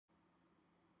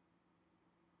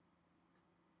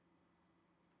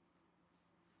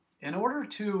In order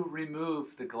to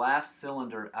remove the glass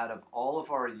cylinder out of all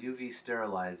of our UV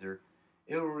sterilizer,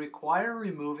 it will require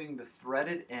removing the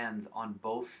threaded ends on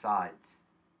both sides.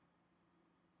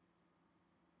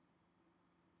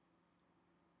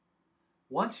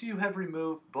 Once you have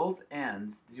removed both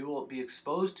ends, you will be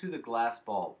exposed to the glass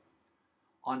bulb.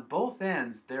 On both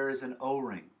ends there is an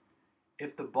O-ring.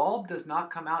 If the bulb does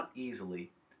not come out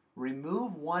easily,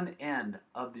 remove one end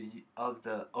of the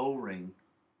O-ring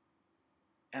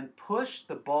and push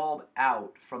the bulb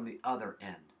out from the other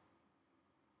end.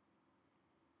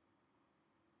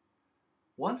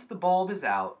 Once the bulb is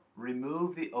out,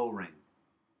 remove the O-ring.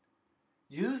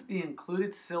 Use the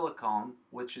included silicone,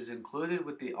 which is included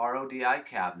with the RODI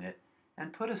cabinet,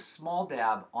 and put a small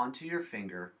dab onto your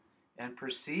finger and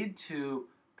proceed to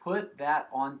put that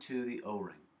onto the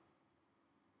O-ring.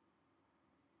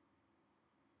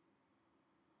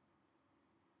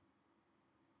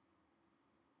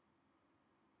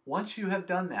 Once you have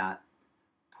done that,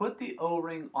 put the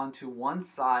O-ring onto one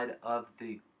side of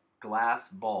the glass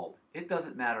bulb. It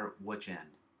doesn't matter which end.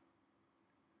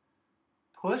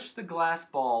 Push the glass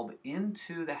bulb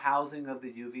into the housing of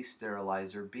the UV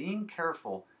sterilizer, being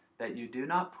careful that you do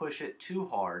not push it too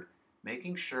hard,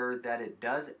 making sure that it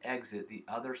does exit the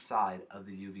other side of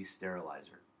the UV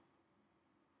sterilizer.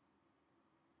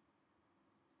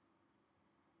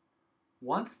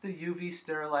 Once the UV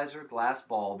sterilizer glass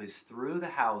bulb is through the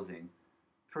housing,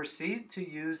 proceed to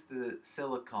use the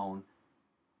silicone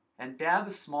and dab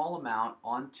a small amount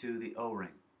onto the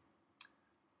O-ring.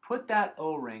 Put that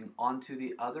O-ring onto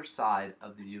the other side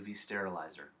of the UV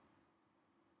sterilizer.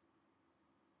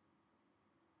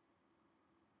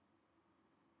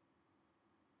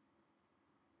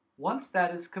 Once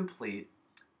that is complete,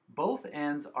 both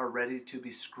ends are ready to be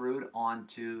screwed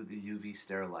onto the UV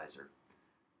sterilizer.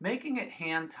 Making it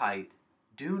hand tight,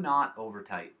 do not over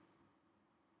tight.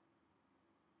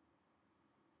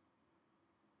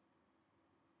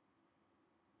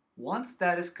 Once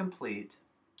that is complete,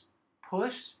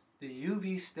 push the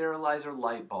UV sterilizer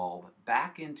light bulb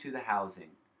back into the housing,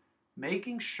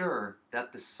 making sure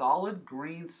that the solid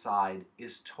green side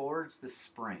is towards the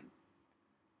spring.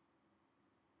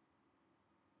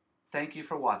 Thank you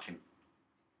for watching.